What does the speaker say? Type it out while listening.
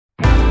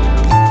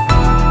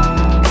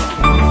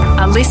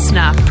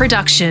listener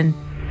production.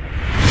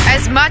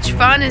 As much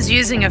fun as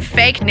using a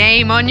fake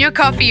name on your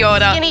coffee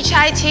order. Any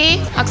chai tea?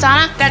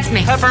 Oksana? That's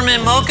me.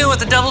 Peppermint mocha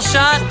with a double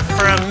shot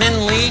for a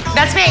Min Lee.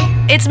 That's me.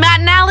 It's Matt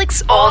and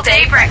Alex all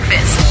day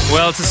breakfast.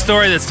 Well, it's a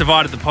story that's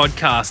divided the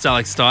podcast,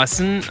 Alex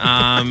Dyson.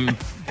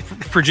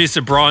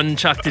 Producer Bron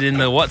chucked it in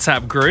the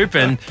WhatsApp group,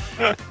 and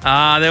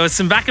there was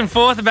some back and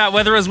forth about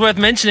whether it was worth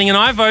mentioning, and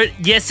I vote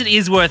yes, it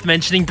is worth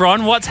mentioning.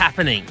 Bron, what's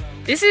happening?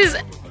 This is,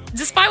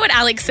 despite what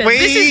Alex says,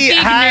 this is big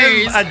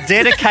news. We have a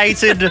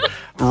dedicated,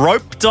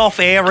 roped-off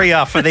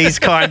area for these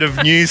kind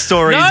of news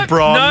stories,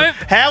 Bron. Nope.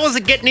 How is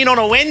it getting in on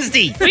a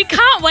Wednesday? We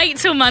can't wait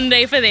till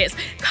Monday for this.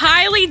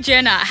 Kylie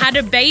Jenner had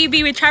a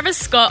baby with Travis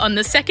Scott on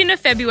the 2nd of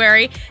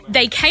February.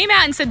 They came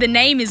out and said the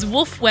name is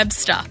Wolf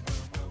Webster.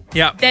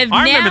 Yeah, I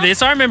remember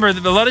this. I remember a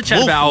lot of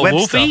chat about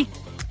Wolfie.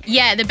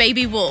 Yeah, the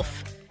baby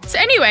wolf. So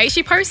anyway,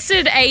 she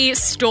posted a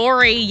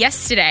story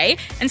yesterday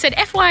and said,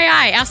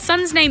 FYI, our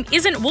son's name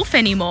isn't Wolf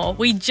anymore.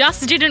 We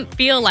just didn't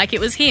feel like it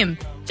was him.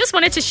 Just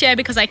wanted to share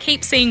because I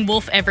keep seeing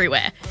Wolf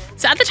everywhere.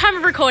 So at the time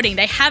of recording,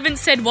 they haven't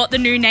said what the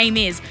new name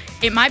is.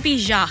 It might be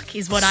Jacques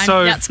is what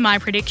that's my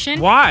prediction.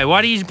 Why?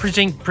 Why do you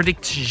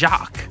predict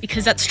Jacques?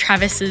 Because that's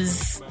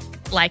Travis's,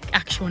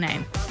 actual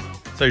name.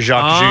 So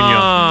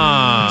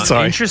Jacques Jr.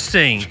 Sorry.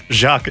 Interesting.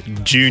 Jacques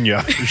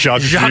Jr.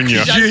 Jacques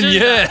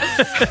Jr.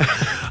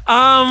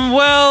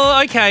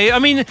 Well, okay. I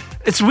mean,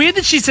 it's weird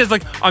that she says,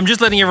 I'm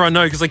just letting everyone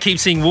know because I keep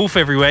seeing Wolf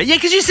everywhere. Yeah,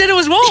 because you said it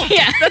was Wolf.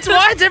 Yeah. That's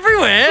why it's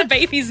everywhere. The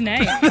baby's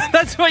name.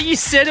 That's what you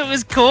said it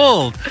was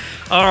called.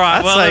 All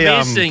right,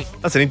 interesting.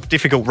 That's a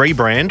difficult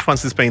rebrand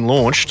once it's been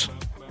launched.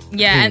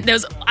 Yeah, and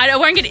I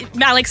won't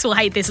get. Alex will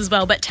hate this as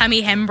well, but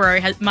Tammy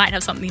Hembro might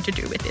have something to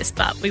do with this,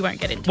 but we won't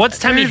get into. What's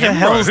Tammy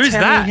Hembro? Who's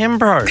that? Tammy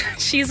Hembro.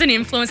 She's an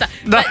influencer,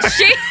 but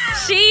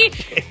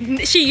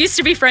she used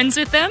to be friends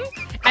with them,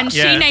 and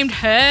she named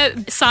her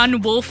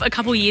son Wolf a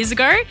couple years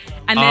ago,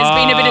 and there's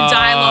been a bit of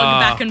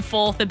dialogue back and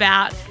forth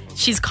about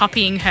she's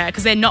copying her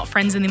because they're not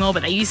friends anymore,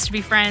 but they used to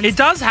be friends. It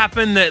does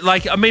happen that,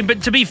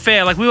 but to be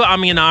fair, we were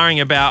umming and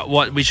ahhing about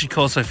what we should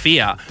call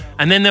Sophia,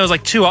 and then there was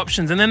two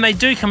options, and then they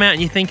do come out,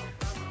 and you think,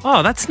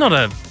 oh, that's not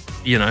a,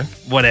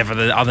 whatever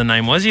the other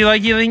name was. You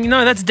think,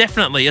 no, that's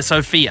definitely a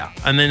Sophia.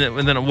 And then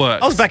it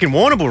works. I was back in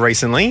Warrnambool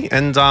recently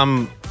and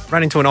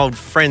ran into an old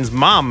friend's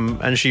mum,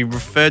 and she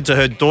referred to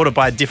her daughter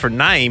by a different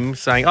name,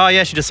 saying, oh,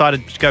 yeah, she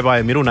decided to go by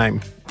her middle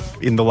name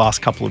in the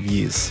last couple of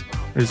years.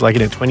 It was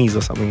in her 20s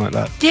or something like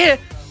that. Yeah.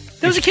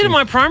 There was a kid in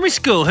my primary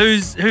school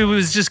who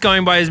was just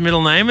going by his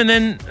middle name, and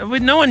then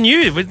no one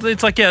knew.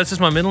 It's it's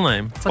just my middle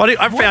name.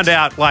 I found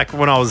out,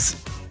 when I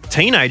was a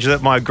teenager,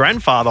 that my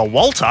grandfather,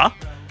 Walter,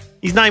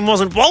 his name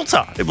wasn't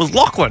Walter. It was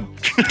Lachlan.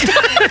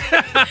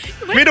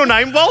 Middle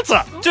name,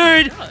 Walter.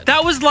 Dude,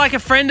 that was a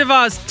friend of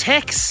ours,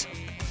 Tex,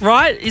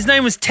 right? His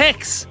name was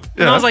Tex.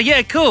 And I was like,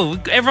 yeah, cool.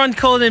 Everyone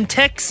called him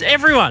Tex,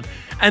 everyone.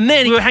 And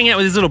then we were hanging out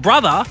with his little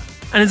brother,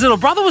 and his little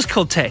brother was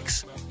called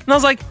Tex. And I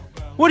was like,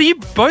 what are you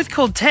both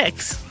called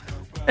Tex?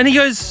 And he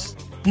goes,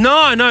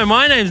 no,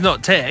 my name's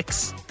not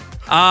Tex.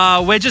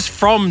 We're just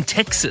from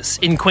Texas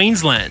in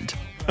Queensland.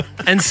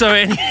 And so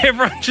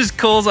everyone just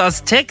calls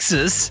us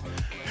Texas.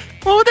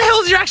 Well, what the hell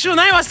is your actual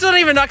name?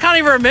 I can't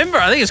even remember.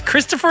 I think it's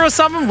Christopher or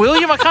something.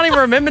 William? I can't even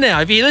remember now.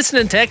 If you're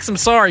listening to Tex, I'm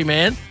sorry,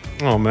 man.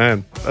 Oh,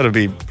 man. That'll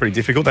be pretty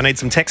difficult. They need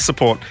some text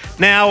support.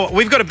 Now,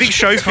 we've got a big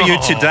show for you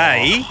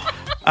today.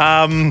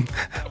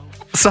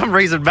 For some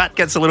reason, Matt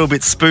gets a little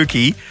bit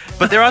spooky,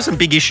 but there are some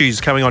big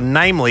issues coming on,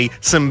 namely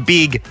some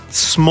big,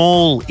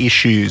 small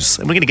issues.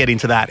 And we're going to get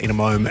into that in a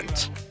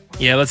moment.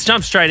 Yeah, let's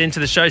jump straight into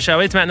the show, shall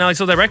we? It's Matt and Alex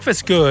All Day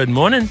Breakfast. Good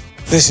morning.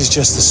 This is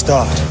just the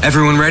start.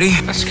 Everyone ready?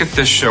 Let's get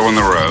this show on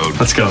the road.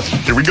 Let's go.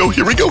 Here we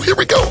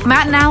go.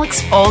 Matt and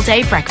Alex All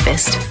Day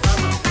Breakfast.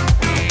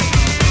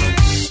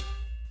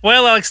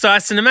 Well, Alex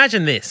Dyson,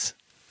 imagine this.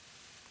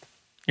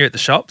 You're at the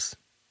shops,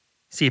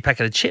 see a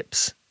packet of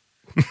chips.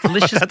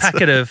 Delicious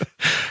packet of...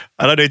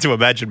 I don't need to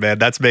imagine, man.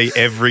 That's me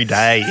every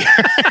day.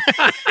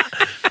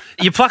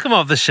 You pluck them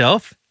off the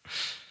shelf.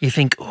 You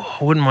think, I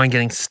wouldn't mind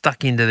getting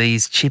stuck into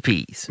these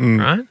chippies,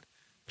 right?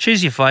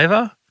 Choose your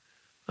flavour.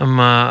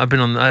 I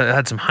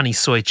had some honey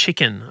soy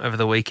chicken over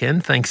the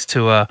weekend, thanks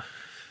to a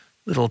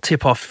little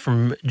tip-off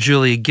from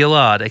Julia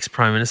Gillard,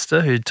 ex-Prime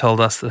Minister, who told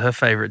us that her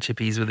favourite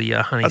chippies were the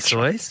honey soys.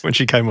 Right. When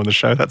she came on the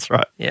show, that's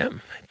right. Yeah,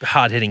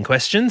 hard-hitting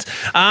questions. So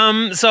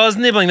I was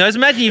nibbling those.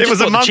 Imagine you just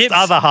bought the chips. It was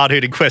amongst other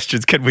hard-hitting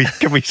questions, can we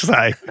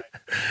say?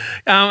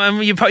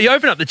 And you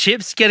open up the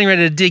chips, getting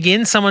ready to dig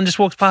in. Someone just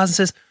walks past and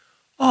says,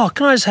 oh,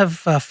 can I just have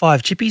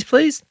 5 chippies,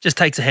 please? Just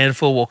takes a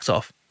handful, walks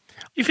off.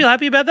 You feel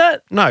happy about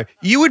that? No,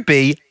 you would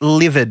be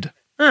livid.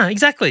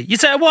 Exactly. You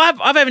say, well,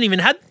 I haven't even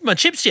had my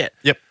chips yet.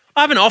 Yep.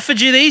 I haven't offered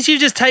you these. You've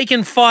just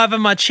taken 5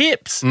 of my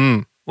chips.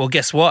 Well,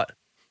 guess what?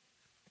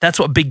 That's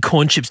what big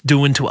corn chips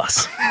doing to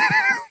us.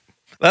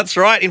 That's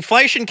right.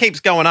 Inflation keeps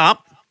going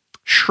up.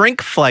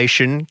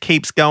 Shrinkflation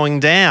keeps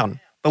going down.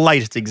 The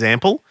latest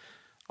example,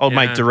 old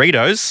mate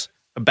Doritos,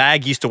 a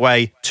bag used to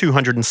weigh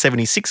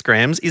 276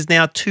 grams, is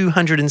now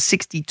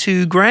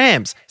 262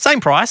 grams. Same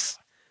price,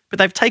 but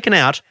they've taken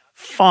out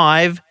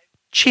 5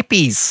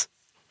 chippies.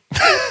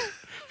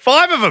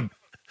 5 of them.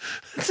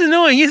 It's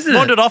annoying, isn't it?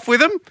 Wandered off with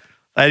them.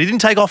 They didn't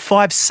take off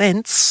 5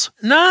 cents.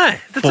 No,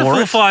 that's a For full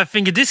it.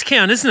 5-finger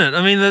discount, isn't it?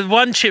 I mean, the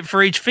 1 chip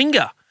for each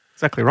finger.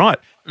 Exactly right.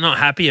 Not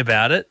happy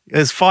about it.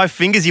 There's 5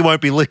 fingers you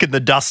won't be licking the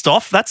dust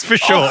off, that's for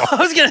sure. Oh, I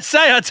was going to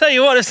say, I tell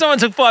you what, if someone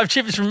took 5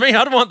 chips from me,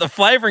 I'd want the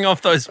flavouring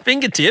off those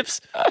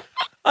fingertips.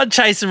 I'd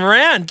chase them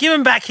around. Give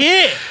them back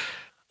here.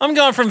 I'm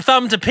going from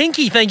thumb to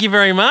pinky, thank you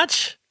very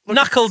much.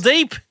 Knuckle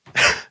deep.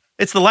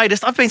 It's the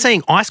latest. I've been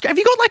seeing ice cream. Have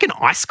you got like an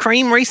ice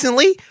cream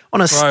recently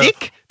on a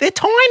stick? They're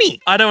tiny.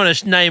 I don't want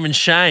to name and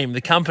shame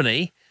the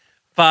company,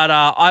 but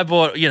I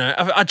bought,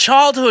 a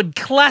childhood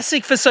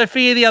classic for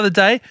Sophia the other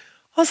day.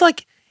 I was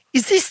like,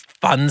 is this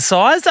fun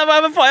sized?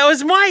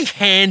 Was my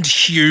hand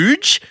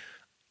huge?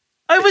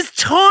 It was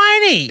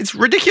tiny. It's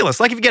ridiculous.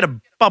 Like if you get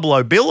a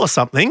Bubble-O Bill or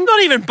something.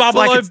 Not even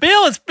Bubble-O like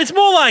Bill. It's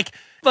more like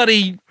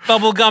bloody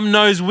Bubblegum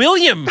Nose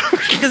William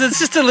because it's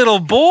just a little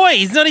boy.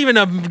 He's not even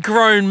a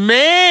grown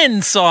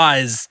man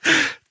size.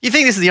 You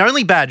think this is the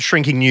only bad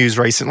shrinking news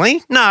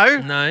recently?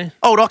 No.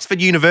 Old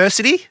Oxford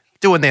University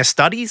doing their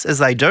studies as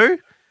they do.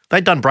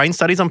 They'd done brain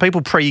studies on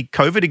people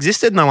pre-COVID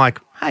existed and they're like,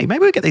 hey,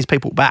 maybe we get these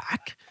people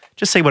back.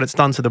 Just see what it's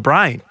done to the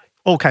brain.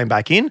 All came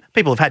back in.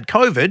 People have had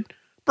COVID.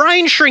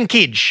 Brain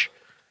shrinkage.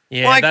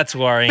 Yeah, that's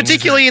worrying.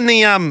 Particularly in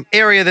the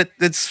area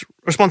that's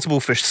responsible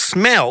for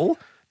smell,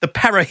 the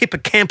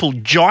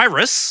parahippocampal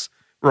gyrus,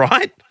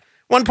 right?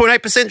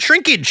 1.8%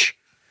 shrinkage.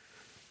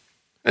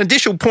 An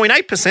additional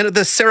 0.8% of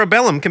the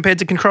cerebellum compared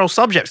to control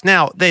subjects.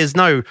 Now, there's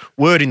no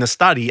word in the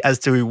study as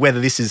to whether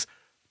this is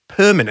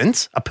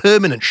a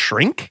permanent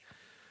shrink,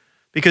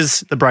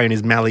 because the brain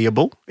is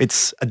malleable,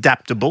 it's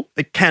adaptable,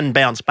 it can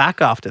bounce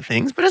back after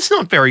things, but it's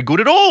not very good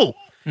at all.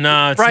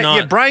 No, it's not.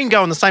 Your brain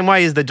going the same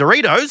way as the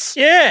Doritos.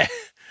 Yeah.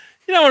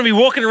 You don't want to be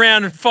walking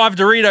around 5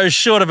 Doritos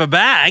short of a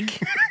bag.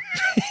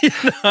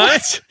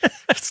 What?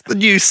 That's the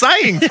new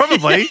saying,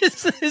 probably.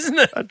 Isn't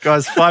it? That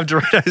guy's 5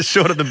 Doritos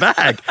short of the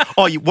bag.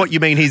 Oh, what you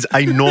mean he's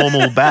a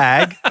normal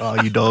bag?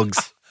 Oh, you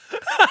dogs.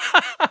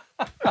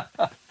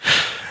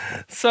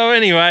 So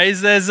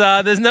anyways, there's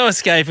no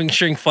escaping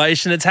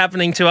shrinkflation. It's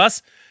happening to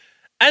us.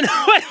 And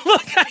wait,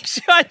 look,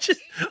 actually,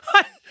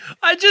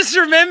 I just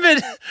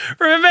remembered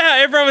how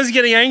everyone was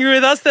getting angry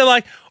with us. They're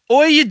like,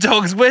 oi, you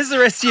dogs, where's the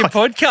rest of your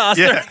podcast?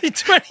 Yeah.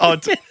 They're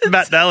only 20 minutes.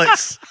 Matt and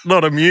Alex,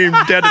 not immune,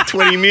 down to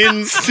 20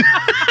 mins.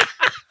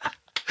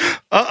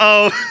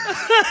 Uh-oh.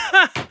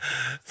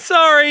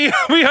 Sorry,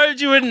 we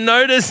hoped you wouldn't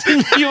notice,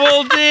 and you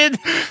all did.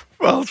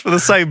 Well, it's for the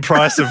same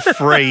price of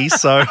free,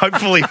 so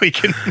hopefully we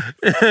can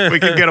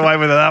get away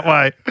with it that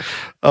way.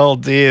 Oh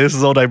dear, this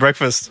is all day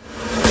breakfast.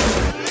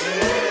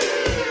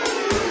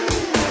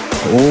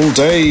 All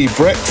day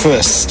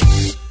breakfast.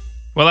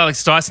 Well,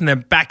 Alex Dyson, they're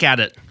back at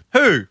it.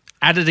 Who?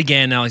 At it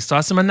again, Alex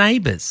Dyson. My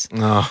neighbours.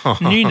 Oh.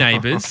 New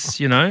neighbours,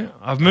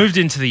 I've moved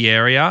into the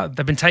area.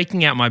 They've been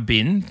taking out my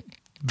bin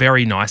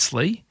very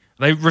nicely.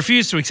 They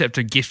refuse to accept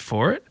a gift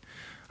for it.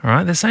 All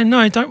right, they're saying,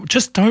 no,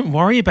 don't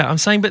worry about it. I'm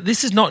saying, but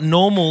this is not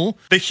normal.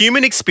 The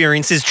human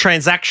experience is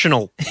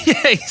transactional.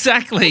 Yeah,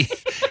 exactly.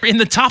 In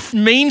the tough,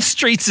 mean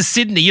streets of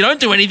Sydney, you don't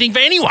do anything for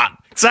anyone.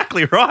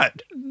 Exactly right.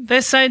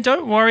 They're saying,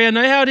 don't worry. I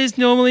know how it is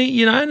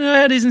normally, I know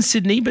how it is in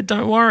Sydney, but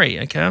don't worry.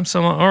 Okay,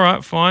 so I'm like, all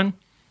right, fine.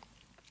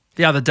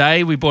 The other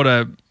day,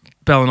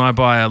 Belle and I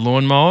buy a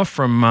lawnmower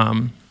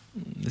from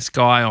this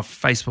guy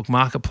off Facebook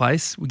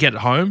Marketplace. We get it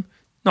home.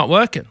 Not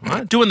working,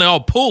 right? Doing the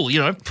old pull,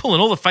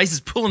 pulling all the faces,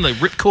 pulling the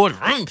ripcord.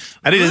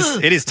 And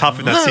it is tough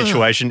in that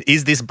situation.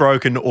 Is this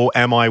broken or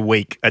am I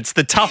weak? It's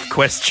the tough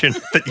question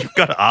that you've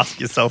got to ask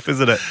yourself,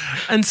 isn't it?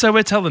 And so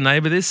we're telling the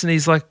neighbour this, and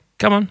he's like,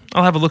 come on,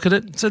 I'll have a look at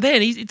it. So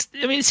then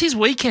it's his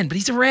weekend, but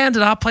he's around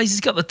at our place. He's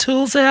got the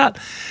tools out.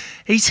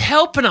 He's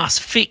helping us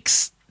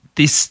fix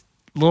this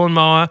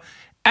lawnmower.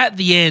 At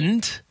the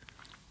end,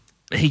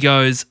 he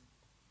goes,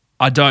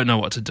 I don't know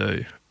what to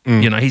do.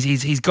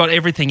 He's got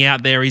everything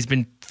out there. He's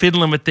been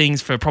fiddling with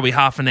things for probably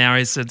half an hour.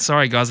 He said,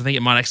 sorry, guys, I think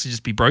it might actually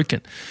just be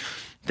broken.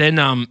 Then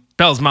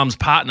Belle's mum's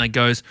partner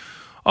goes,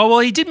 oh, well,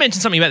 he did mention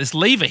something about this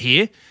lever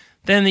here.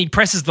 Then he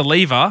presses the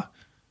lever,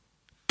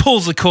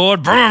 pulls the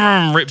cord,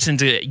 rips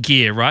into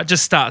gear, right?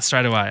 Just starts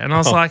straight away. And I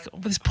was like,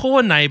 well, this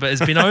poor neighbour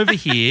has been over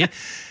here.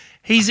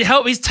 He's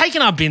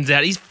taken our bins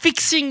out. He's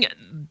fixing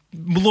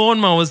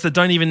lawnmowers that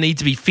don't even need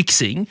to be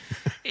fixing.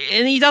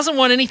 And he doesn't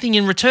want anything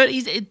in return.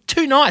 He's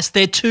too nice.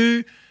 They're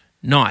too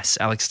nice,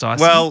 Alex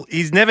Dyson. Well,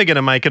 he's never going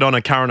to make it on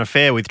A Current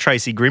Affair with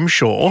Tracy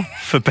Grimshaw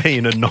for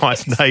being a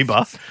nice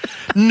neighbour.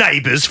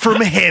 Neighbours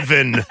from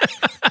heaven.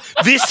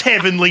 This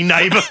heavenly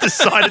neighbour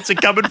decided to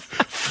come and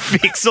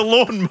fix a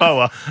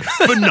lawnmower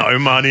for no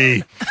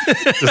money.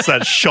 Just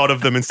that shot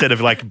of them instead of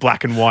like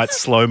black and white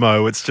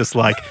slow-mo. It's just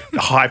like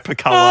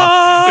hypercolour.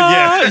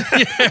 Yeah.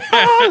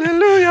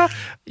 Hallelujah.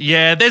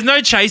 Yeah, there's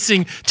no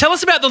chasing. Tell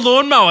us about the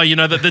lawnmower,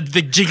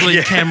 the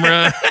jiggling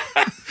camera.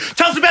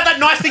 Tell us about that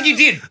nice thing you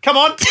did? Come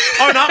on,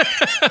 own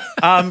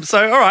up.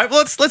 So, all right,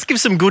 well, let's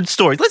give some good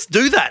stories. Let's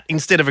do that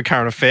instead of a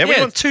current affair.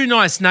 Yeah, two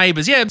nice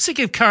neighbours. Yeah, I'm sick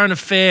of current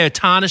affair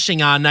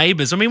tarnishing our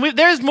neighbours. I mean,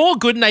 there's more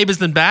good neighbours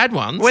than bad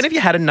ones. When have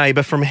you had a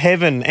neighbour from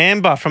heaven?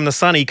 Amber from the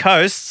sunny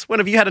coasts. When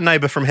have you had a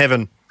neighbour from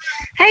heaven?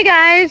 Hey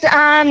guys,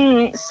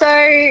 so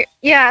I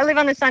live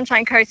on the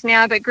Sunshine Coast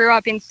now, but grew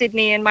up in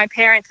Sydney, and my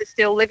parents are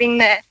still living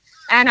there.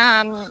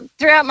 And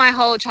throughout my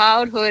whole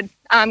childhood,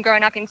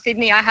 growing up in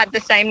Sydney, I had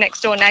the same next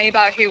door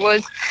neighbour who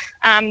was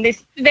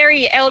this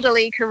very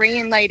elderly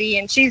Korean lady,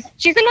 and she's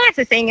the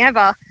nicest thing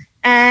ever.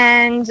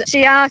 And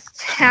she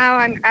asked how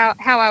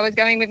I was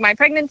going with my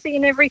pregnancy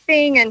and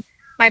everything, and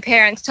my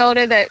parents told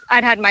her that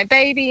I'd had my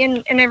baby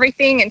and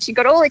everything, and she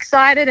got all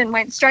excited and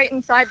went straight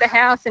inside the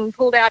house and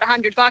pulled out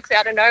 $100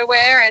 out of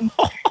nowhere and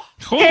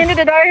handed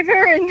it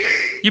over. And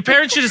your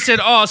parents should have said,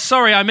 "Oh,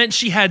 sorry, I meant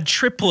she had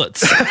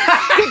triplets." It's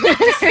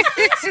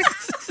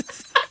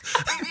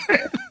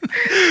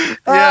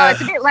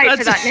a bit late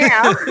for that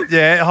now.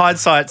 Yeah,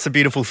 hindsight's a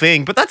beautiful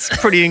thing, but that's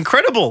pretty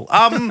incredible.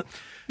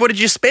 What did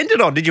you spend it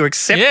on? Did you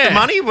accept the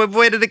money?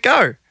 Where did it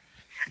go?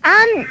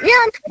 I'm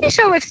pretty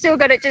sure we've still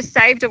got it just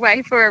saved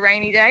away for a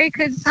rainy day,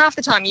 because half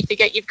the time you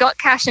forget you've got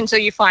cash until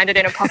you find it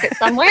in a pocket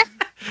somewhere.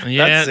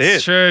 Yeah,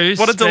 that's true.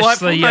 What a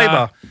delightful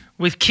neighbour.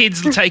 With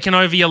kids taking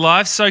over your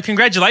life. So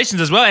congratulations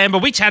as well, Amber.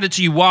 We chatted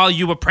to you while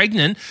you were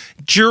pregnant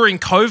during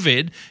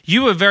COVID.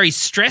 You were very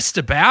stressed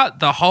about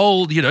the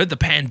whole, the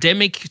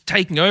pandemic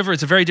taking over.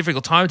 It's a very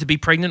difficult time to be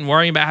pregnant and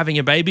worrying about having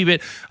a baby.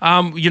 But,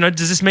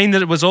 does this mean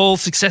that it was all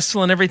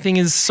successful and everything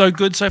is so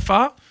good so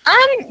far?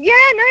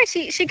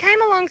 She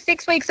came along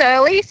 6 weeks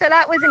early, so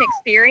that was an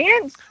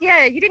experience.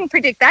 Yeah, you didn't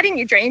predict that in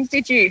your dreams,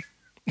 did you?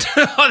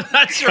 Oh,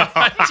 that's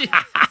right.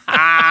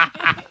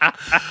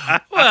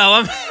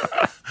 Well,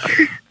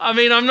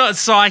 I'm not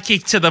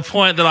psychic to the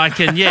point that I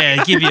can,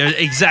 give you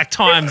exact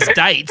times,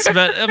 dates,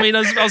 but I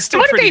was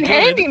still pretty good. Would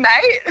have been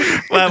handy,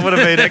 mate. Well, it would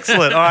have been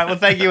excellent. All right, well,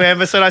 thank you,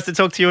 Amber. So nice to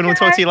talk to you, and we'll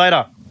talk to you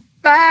later.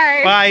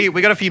 Bye. Bye.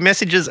 We got a few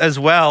messages as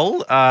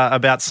well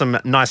about some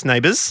nice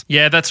neighbours.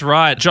 Yeah, that's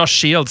right. Josh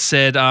Shields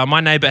said, my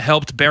neighbour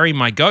helped bury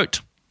my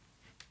goat.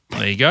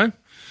 There you go.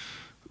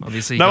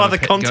 Obviously, no other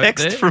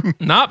context from...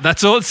 Nope,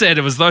 that's all it said.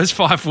 It was those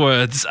 5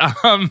 words.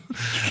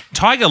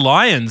 Tiger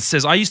Lyons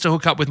says, I used to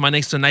hook up with my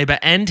next door neighbour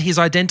and his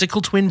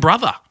identical twin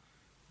brother.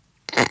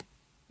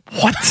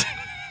 What?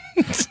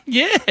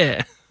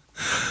 Yeah.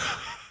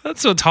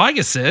 That's what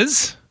Tiger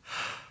says.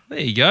 There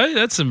you go.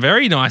 That's some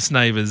very nice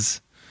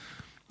neighbours.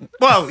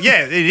 Well,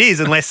 yeah, it is,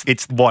 unless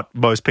it's what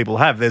most people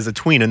have. There's a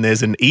twin and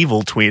there's an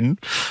evil twin.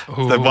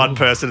 Ooh. The one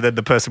person and then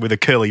the person with a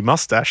curly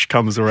mustache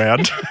comes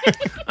around.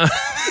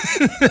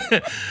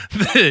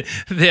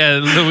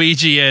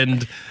 Luigi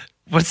and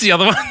what's the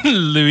other one?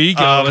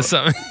 Luigo or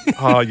something.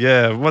 Oh,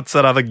 yeah. What's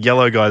that other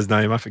yellow guy's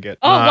name? I forget.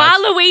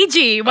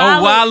 Waluigi.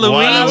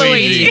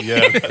 Waluigi.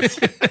 Yeah,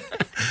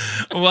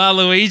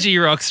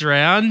 Waluigi rocks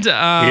around.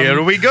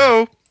 Here we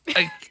go.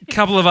 A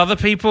couple of other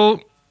people.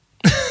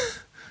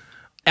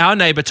 Our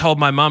neighbour told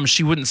my mum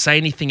she wouldn't say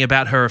anything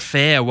about her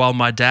affair while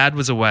my dad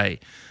was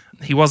away.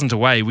 He wasn't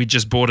away. We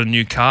just bought a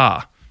new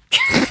car.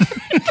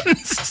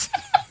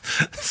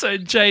 So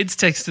Jade's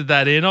texted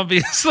that in.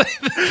 Obviously,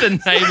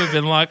 the neighbour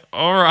been like,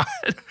 all right.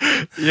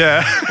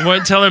 Yeah.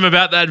 Won't tell him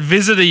about that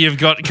visitor you've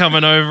got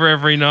coming over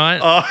every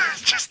night. Oh,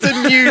 just a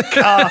new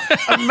car.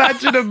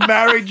 Imagine a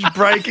marriage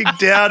breaking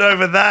down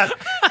over that.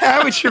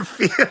 How would you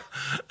feel?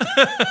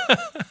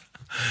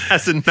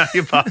 As a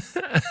neighbour.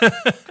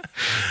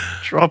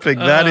 Dropping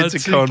that into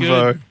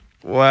convo. Good.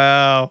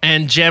 Wow.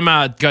 And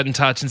Gemma got in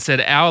touch and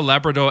said, our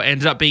Labrador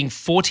ended up being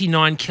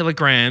 49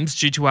 kilograms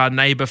due to our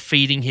neighbour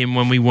feeding him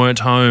when we weren't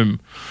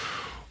home.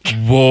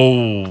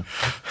 Whoa.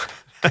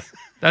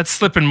 That's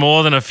slipping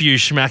more than a few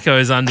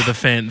schmackos under the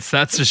fence,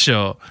 that's for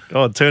sure.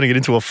 God, turning it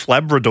into a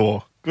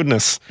Flabrador.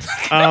 Goodness.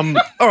 All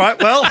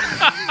right, well.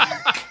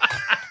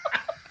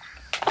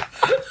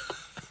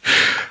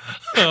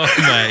 Oh,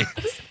 mate.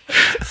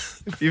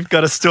 If you've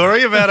got a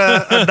story about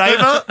a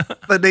neighbour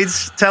that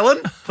needs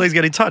telling, please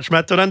get in touch.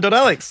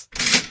 Matt.un.alex.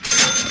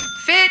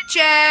 Fit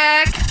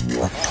check.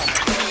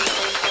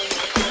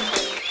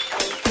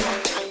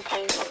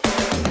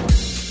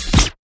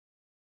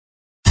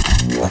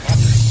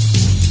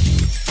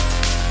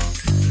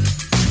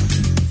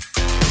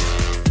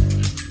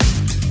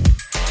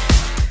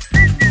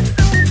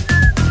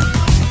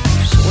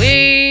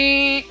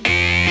 Sweet.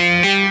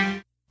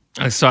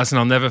 Tyson,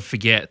 I'll never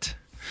forget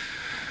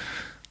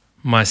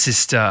my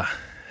sister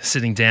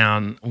sitting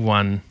down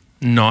one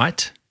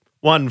night.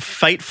 One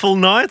fateful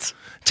night?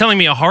 Telling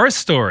me a horror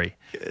story.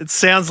 It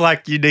sounds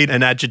like you need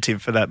an adjective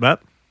for that,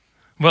 Matt.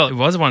 Well, it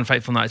was one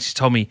fateful night. She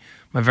told me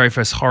my very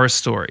first horror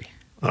story.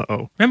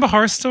 Uh-oh. Remember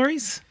horror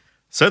stories?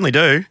 Certainly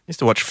do. I used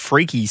to watch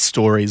Freaky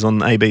Stories on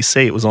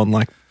ABC. It was on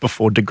like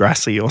before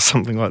Degrassi or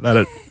something like that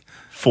at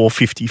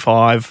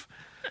 4:55.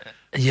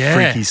 Yeah.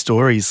 Freaky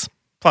Stories.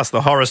 Plus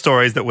the horror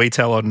stories that we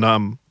tell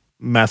on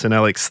Matt and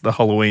Alex, the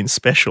Halloween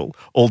special,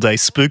 all-day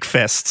spook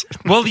fest.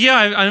 Well,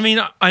 yeah, I mean,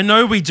 I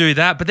know we do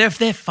that, but they're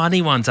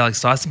funny ones,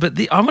 Alex Dyson. But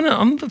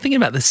I'm thinking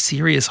about the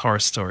serious horror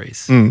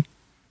stories. Mm.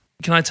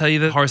 Can I tell you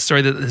the horror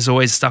story that has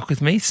always stuck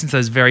with me since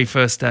those very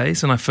first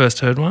days when I first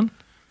heard one?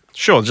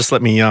 Sure, just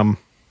let me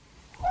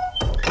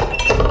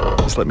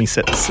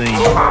set the scene.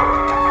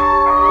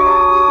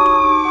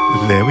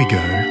 There we go.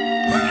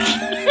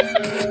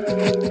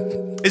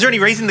 Is there any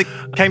reason that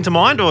came to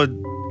mind, or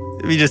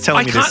are you just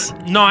telling me this?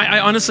 No, I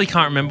honestly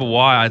can't remember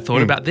why I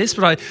thought about this,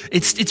 but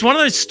it's one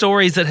of those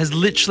stories that has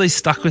literally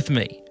stuck with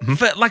me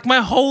for like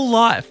my whole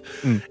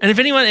life. And if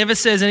anyone ever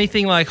says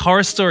anything like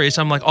horror stories,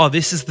 I'm like, oh,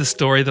 this is the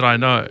story that I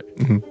know.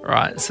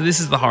 Right, so this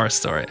is the horror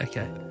story,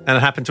 okay. And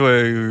it happened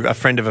to a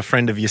friend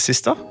of your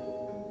sister?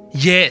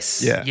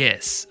 Yes, Yeah.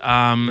 yes.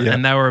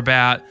 And they were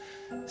about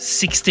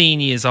 16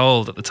 years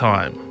old at the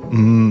time.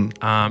 And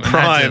had to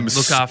Prime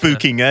look after.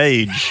 spooking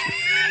age.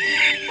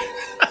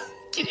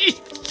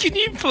 Can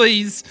you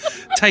please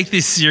take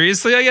this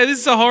seriously? Okay, this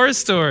is a horror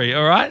story,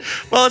 all right?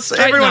 Well,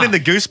 everyone in the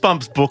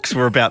Goosebumps books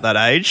were about that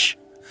age,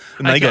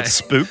 and they got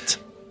spooked.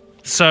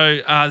 So,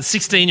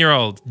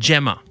 16-year-old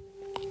Gemma,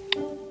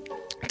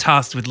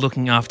 tasked with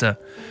looking after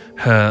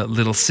her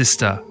little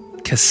sister,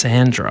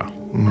 Cassandra.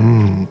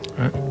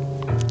 Right?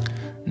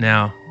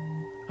 Now,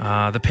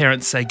 the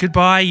parents say,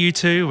 goodbye, you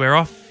two, we're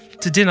off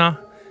to dinner.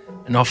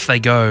 And off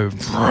they go.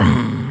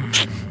 Vroom.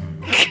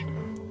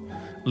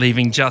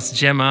 Leaving just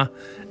Gemma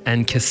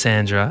and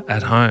Cassandra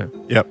at home.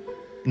 Yep.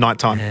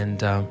 Nighttime. And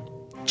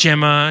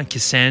Gemma and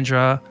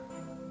Cassandra,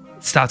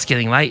 it starts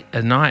getting late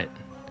at night.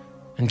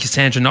 And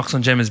Cassandra knocks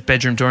on Gemma's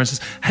bedroom door and says,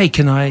 hey,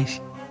 can I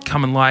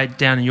come and lie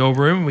down in your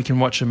room and we can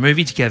watch a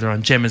movie together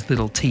on Gemma's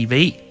little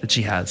TV that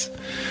she has?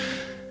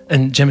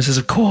 And Gemma says,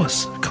 of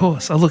course,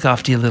 I'll look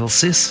after your little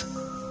sis.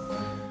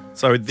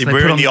 So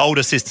we're in the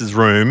older sister's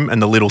room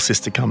and the little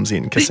sister comes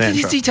in, Cassandra.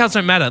 These details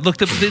don't matter. Look,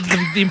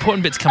 the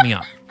important bit's coming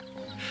up.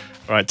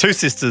 All right, two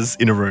sisters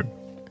in a room.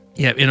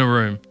 Yeah, in a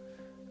room,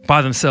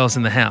 by themselves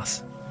in the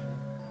house,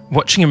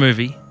 watching a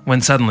movie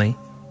when suddenly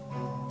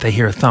they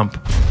hear a thump.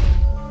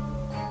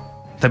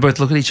 They both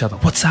look at each other.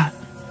 What's that?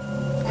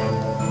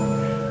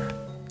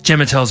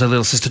 Gemma tells her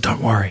little sister,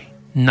 don't worry,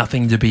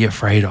 nothing to be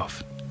afraid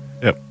of.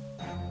 Yep.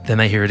 Then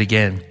they hear it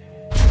again.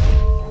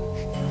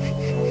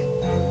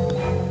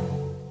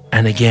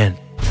 And again.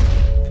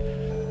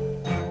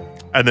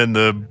 And then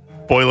the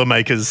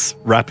Boilermakers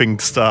rapping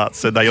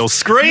starts and they all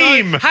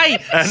scream. No, hey!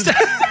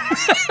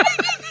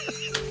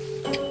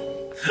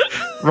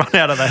 Run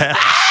out of the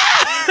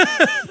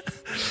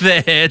house.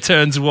 Their hair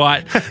turns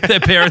white.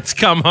 Their parents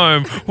come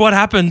home. What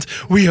happened?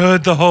 We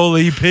heard the whole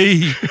EP.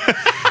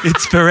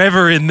 It's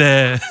forever in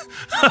there.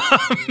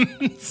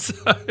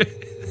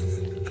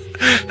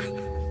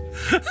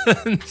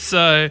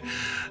 So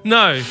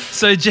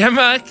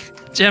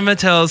Gemma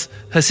tells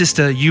her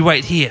sister, you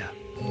wait here.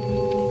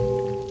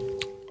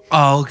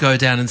 I'll go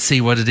down and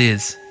see what it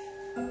is.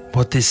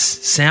 What this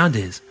sound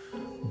is.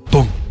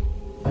 Boom.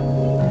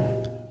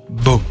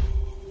 Boom.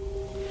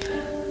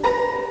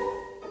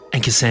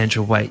 And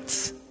Cassandra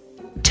waits,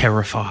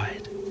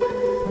 terrified.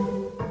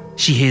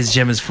 She hears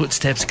Gemma's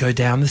footsteps go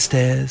down the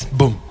stairs.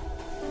 Boom.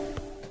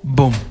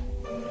 Boom.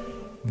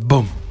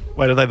 Boom.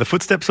 Wait, are they the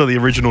footsteps or the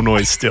original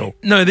noise still?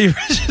 No, the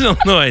original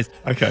noise.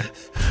 Okay.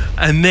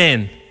 And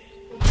then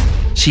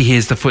she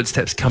hears the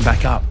footsteps come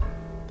back up.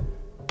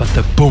 But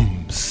the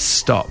booms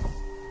stop.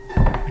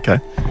 Okay.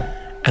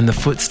 And the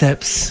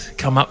footsteps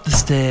come up the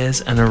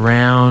stairs and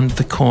around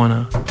the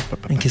corner.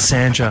 And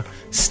Cassandra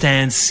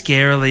stands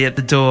scarily at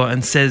the door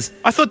and says,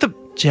 I thought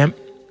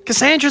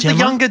Cassandra's Gemma? the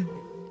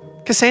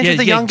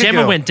younger Gemma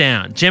girl. went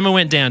down. Gemma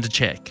went down to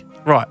check.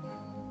 Right.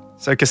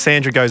 So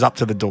Cassandra goes up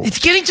to the door. It's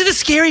getting to the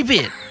scary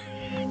bit.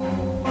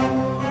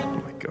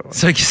 Oh my God.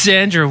 So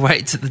Cassandra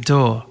waits at the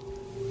door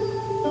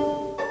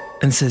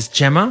and says,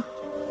 Gemma,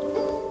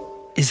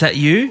 is that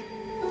you?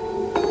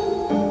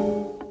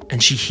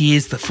 And she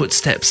hears the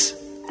footsteps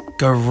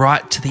go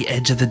right to the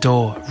edge of the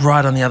door,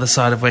 right on the other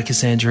side of where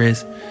Cassandra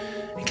is.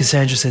 And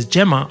Cassandra says,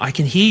 Gemma, I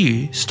can hear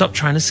you. Stop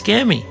trying to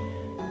scare me.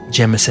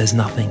 Gemma says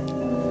nothing.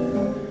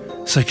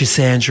 So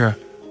Cassandra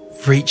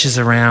reaches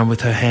around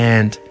with her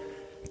hand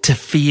to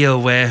feel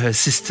where her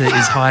sister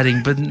is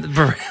hiding, but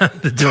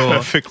around the door.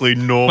 Perfectly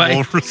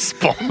normal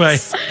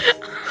response.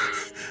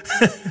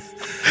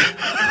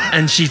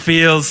 And she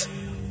feels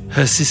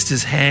her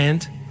sister's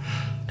hand,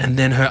 and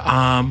then her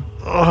arm,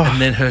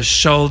 and then her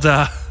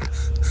shoulder,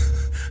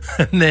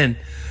 and then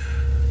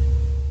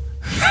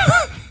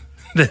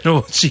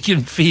all she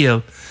can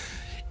feel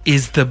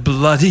is the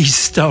bloody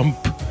stump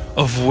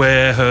of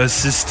where her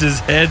sister's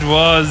head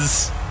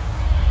was.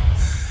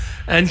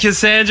 And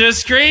Cassandra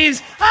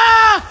screams,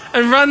 ah!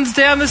 And runs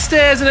down the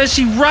stairs. And as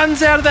she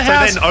runs out of the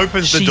house... So then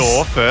opens the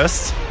door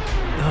first,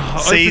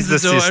 sees the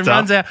door sister.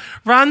 and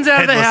runs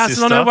out of the house.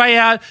 Sister. And on her way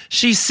out,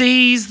 she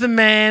sees the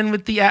man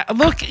with the...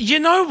 Look, you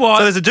know what?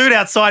 So there's a dude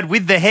outside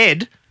with the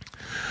head.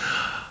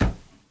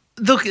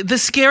 Look, the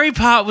scary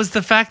part was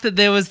the fact that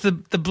there was the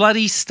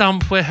bloody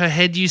stump where her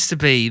head used to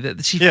be,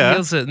 that she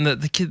feels it, and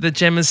that the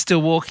Gemma's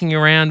still walking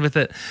around with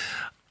it.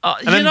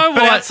 You know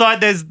what?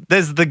 Outside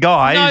there's the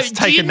guy who's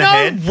taken the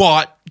head.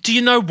 Do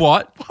you know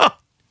what?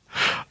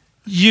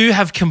 You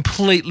have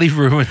completely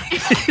ruined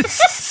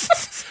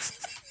this.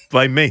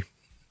 Blame me.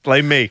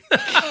 Blame me.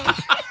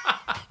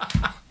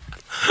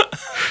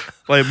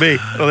 Blame me.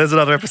 Well, there's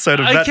another episode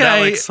of Matt and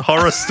Alex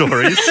Horror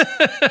Stories.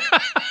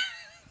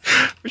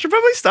 We should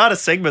probably start a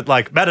segment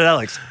like Matt and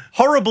Alex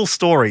Horrible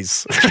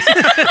Stories.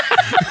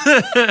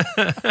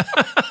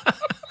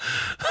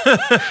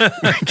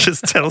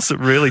 Just tell some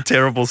really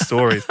terrible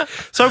stories.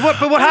 So what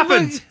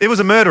happened? It was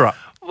a murderer.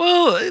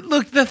 Well,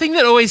 look, the thing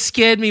that always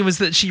scared me was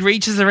that she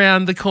reaches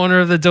around the corner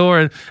of the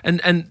door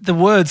and the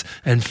words,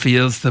 and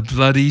feels the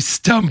bloody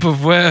stump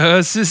of where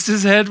her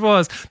sister's head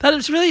was.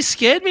 That really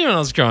scared me when I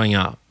was growing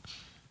up.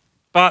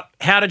 But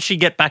how did she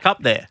get back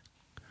up there?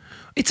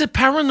 It's a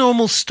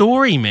paranormal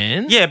story,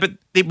 man. Yeah, but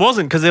it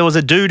wasn't, because there was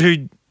a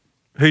dude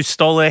who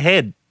stole her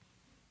head.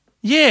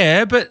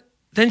 Yeah, but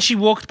then she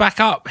walked back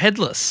up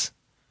headless.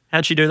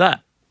 How'd she do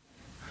that?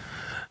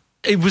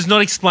 It was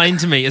not explained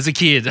to me as a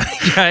kid.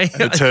 Okay,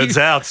 it turns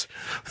out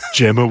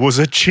Gemma was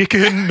a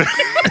chicken.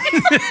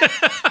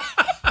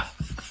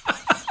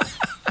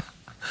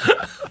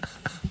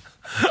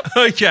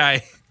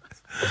 Okay.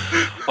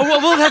 Oh,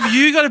 well, have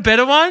you got a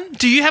better one?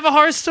 Do you have a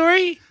horror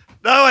story?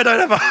 No, I don't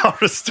have a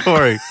horror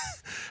story.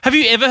 Have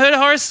you ever heard a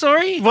horror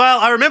story? Well,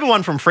 I remember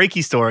one from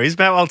Freaky Stories,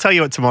 but I'll tell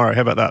you it tomorrow.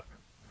 How about that?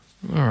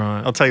 All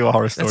right. I'll tell you a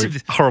horror story.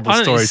 Horrible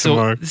story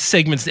tomorrow. This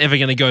segment's never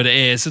going to go to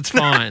air, so it's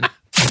fine.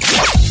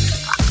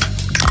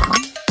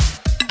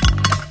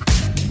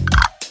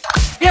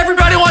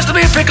 Everybody wants to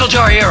be a pickle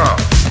jar hero.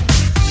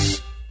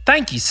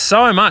 Thank you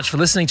so much for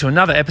listening to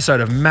another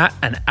episode of Matt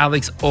and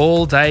Alex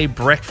All Day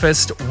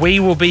Breakfast. We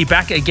will be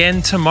back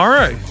again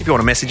tomorrow. If you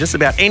want to message us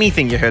about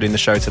anything you heard in the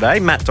show today,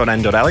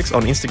 matt.and.alex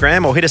on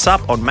Instagram, or hit us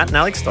up on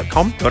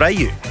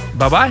mattandalex.com.au.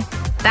 Bye-bye.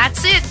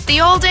 That's it.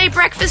 The All Day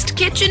Breakfast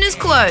kitchen is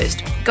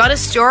closed. Got a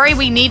story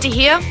we need to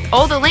hear?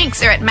 All the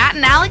links are at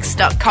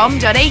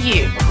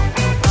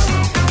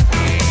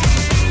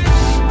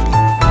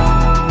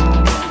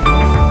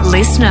mattandalex.com.au.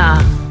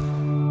 Listener.